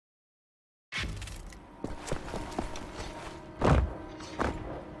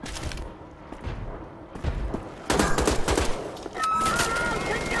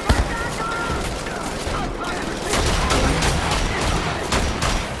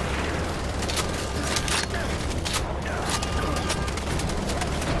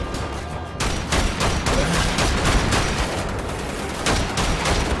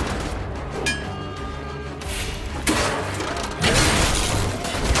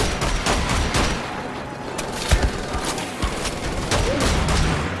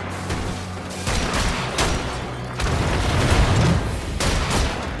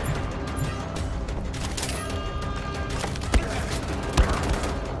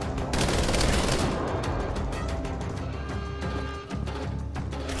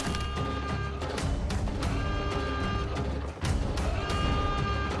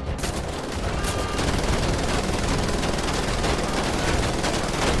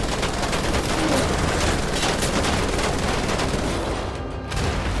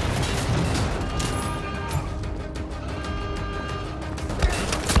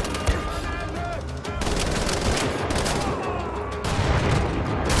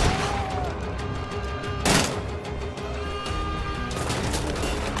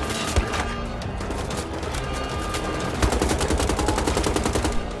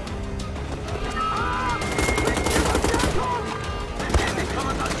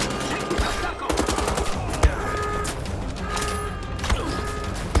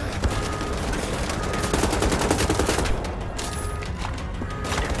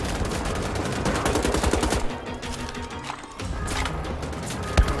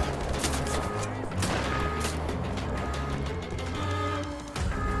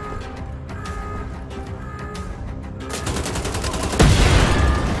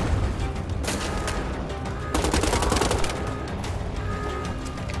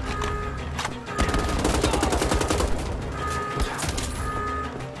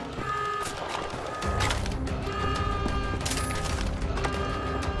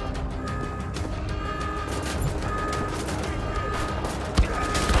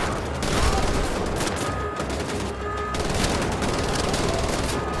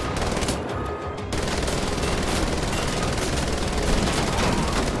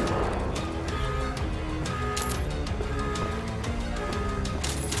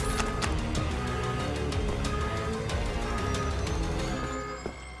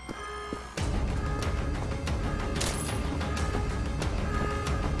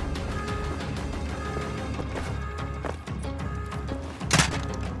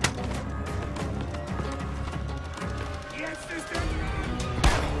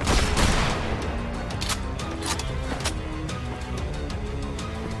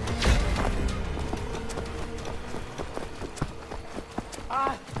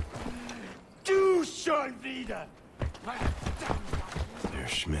Schon wieder! There's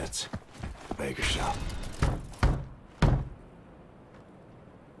Schmidt's. Baker shop.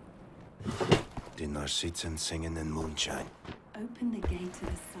 Die Narcissen singing in moonshine. Open the gate to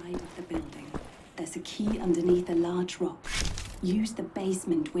the side of the building. There's a key underneath a large rock. Use the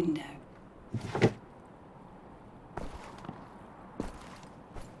basement window.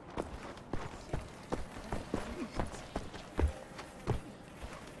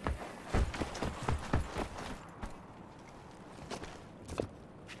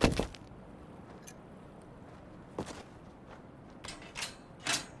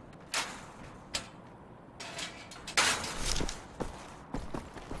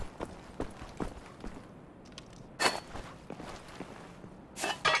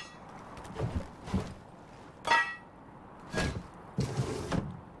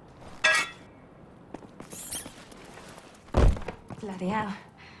 Bloody hell.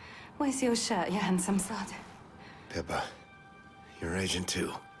 Where's your shirt, you handsome sod? Pippa, you're Agent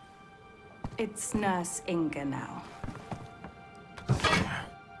 2. It's Nurse Inga now.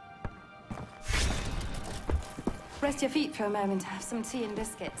 Rest your feet for a moment. Have some tea and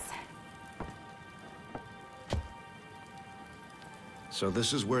biscuits. So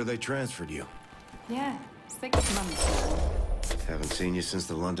this is where they transferred you? Yeah, 6 months now. Haven't seen you since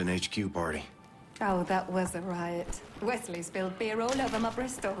the London HQ party. Oh, that was a riot. Wesley spilled beer all over my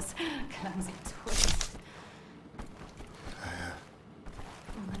Bristols. Clumsy twist.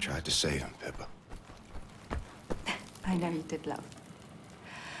 I tried to save him, Pippa. I know you did, love.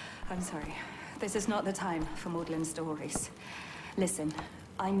 I'm sorry. This is not the time for maudlin stories. Listen,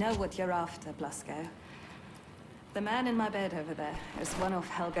 I know what you're after, Blazkowicz. The man in my bed over there is one of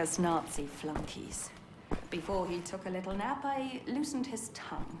HELGA's Nazi flunkies. Before he took a little nap, I loosened his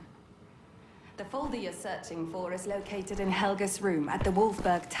tongue. The folder you're searching for is located in HELGA's room at the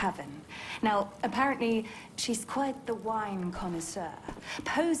Wolfberg Tavern. Now, apparently, she's quite the wine connoisseur.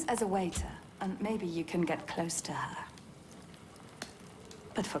 Pose as a waiter, and maybe you can get close to her.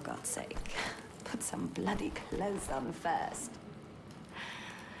 But for God's sake, put some bloody clothes on first.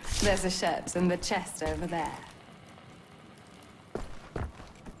 There's a shirt in the chest over there.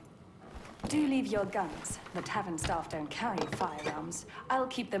 Do leave your guns. The tavern staff don't carry firearms. I'll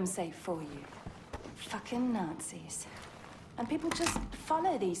keep them safe for you. Fucking Nazis. And people just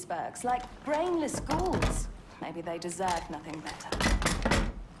follow these Bergs like brainless ghouls. Maybe they deserve nothing better.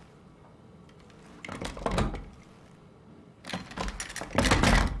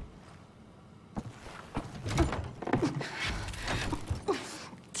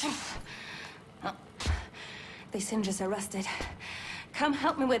 These hinges are rusted. Come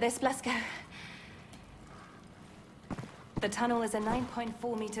help me with this, Blazkowicz. The tunnel is a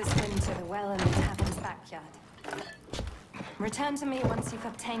 9.4 meter swim to the well in the tavern's backyard. Return to me once you've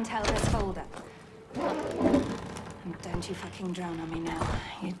obtained HELGA's folder. And don't you fucking drown on me now,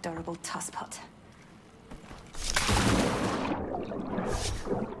 you adorable tosspot.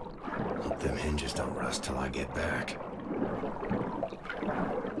 Hope them hinges don't rust till I get back.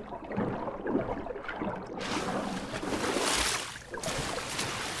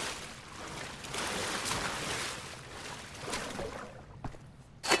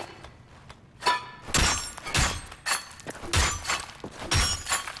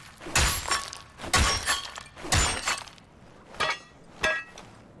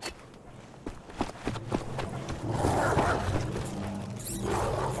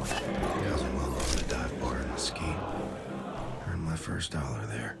 $1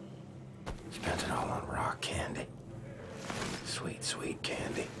 there. Spent it all on rock candy. Sweet, sweet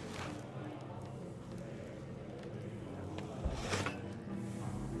candy.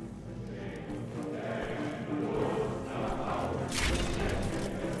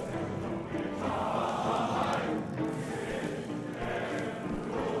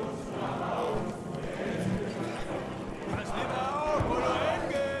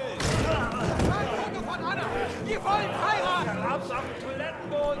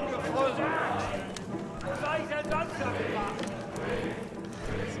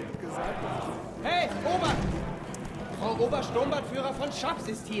 Hey, Ober! Frau Obersturmbannführer von Schaps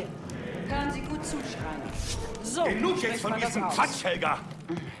ist hier. Hören Sie gut zu, Schreiner. So, genug jetzt von diesem aus. Quatsch, Helga!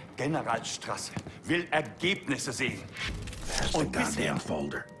 Generalstrasse will Ergebnisse sehen. Und bisher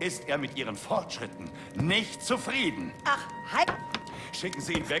ist er mit Ihren Fortschritten nicht zufrieden. Ach, halt! Schicken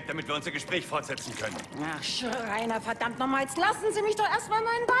Sie ihn weg, damit wir unser Gespräch fortsetzen können. Ach, Schreiner, verdammt nochmal, jetzt lassen Sie mich doch erstmal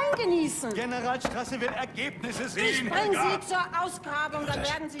meinen Wein genießen. Generalstrasse will Ergebnisse sehen, Ich bringe Helga. Sie zur Ausgrabung, dann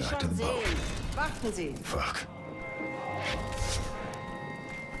werden Sie schon sehen. Warten Sie. Fuck.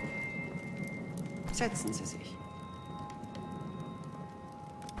 Setzen Sie sich.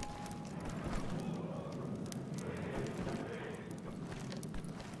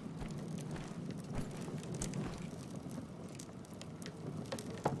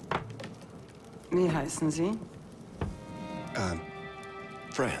 Wie heißen Sie?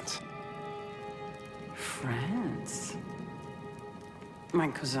 France. France?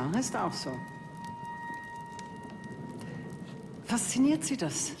 Mein Cousin ist auch so. Fasziniert Sie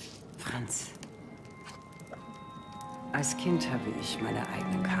das, Franz? Als Kind habe ich meine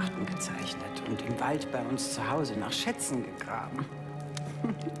eigenen Karten gezeichnet und im Wald bei uns zu Hause nach Schätzen gegraben.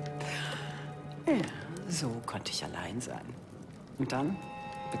 Ja, so konnte ich allein sein. Und dann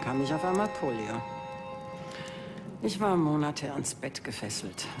bekam ich auf einmal Polio. Ich war Monate ans Bett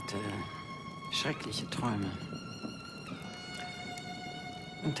gefesselt, hatte schreckliche Träume.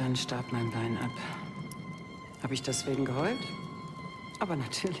 Und dann starb mein Bein ab. Habe ich deswegen geheult? Aber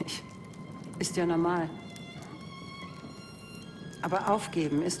natürlich. Ist ja normal. Aber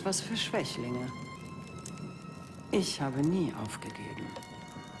aufgeben ist was für Schwächlinge. Ich habe nie aufgegeben.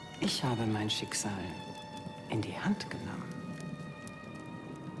 Ich habe mein Schicksal in die Hand genommen.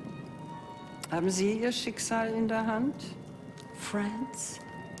 Haben Sie Ihr Schicksal in der Hand, Franz?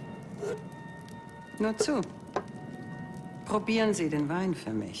 Nur zu. Probieren Sie den Wein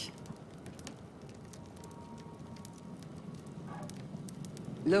für mich.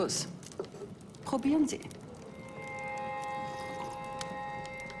 Los, probieren Sie.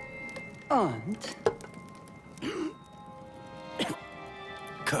 Und?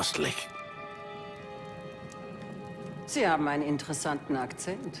 Köstlich. Sie haben einen interessanten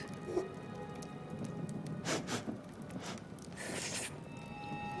Akzent.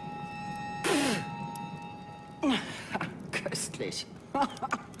 Köstlich.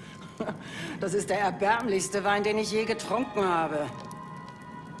 Das ist der erbärmlichste Wein, den ich je getrunken habe.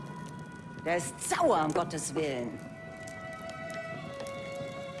 Der ist sauer, um Gottes Willen.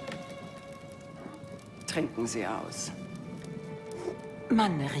 Trinken Sie aus.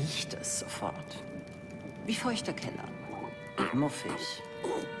 Man riecht es sofort. Wie feuchter Keller. Muffig.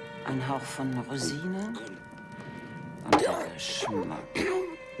 Ein Hauch von Rosine. Und der Geschmack.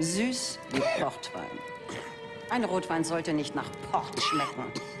 Süß wie Portwein. Ein Rotwein sollte nicht nach Port schmecken.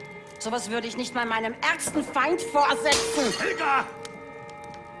 Sowas würde ich nicht mal meinem ärgsten Feind vorsetzen. Helga!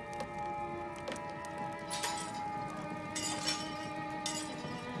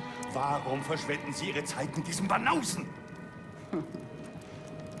 Warum verschwenden Sie Ihre Zeit mit diesem Banausen?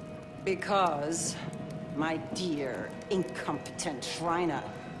 Because, my dear, incompetent Shriner,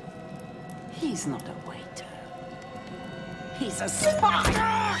 he's not a waiter. He's a spy!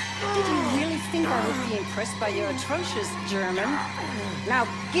 Did you really think I would be impressed by your atrocious German? Now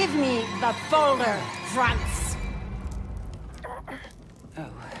give me the folder, Franz!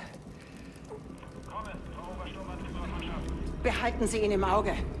 Oh. Behalten Sie ihn im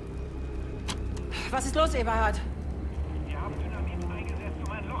Auge. Was ist los, Eberhard? Wir haben Dynamit eingesetzt,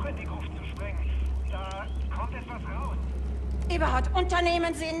 um ein Loch in die Gruft zu sprengen. Da kommt etwas raus. Eberhard,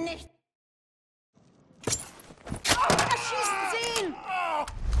 unternehmen Sie ihn nicht! Erschießen Sie ihn!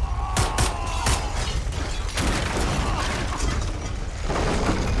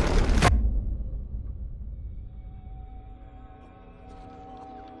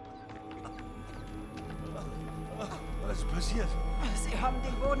 Was ist passiert? Sie haben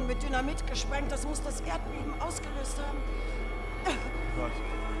den Boden mit Dynamit gesprengt. Das muss das Erdbeben ausgelöst haben. Gott,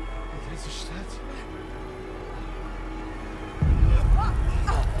 diese Stadt.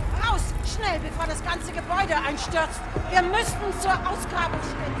 Raus! Schnell, bevor das ganze Gebäude einstürzt! Wir müssen zur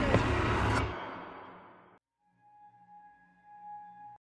Ausgrabungsstätte!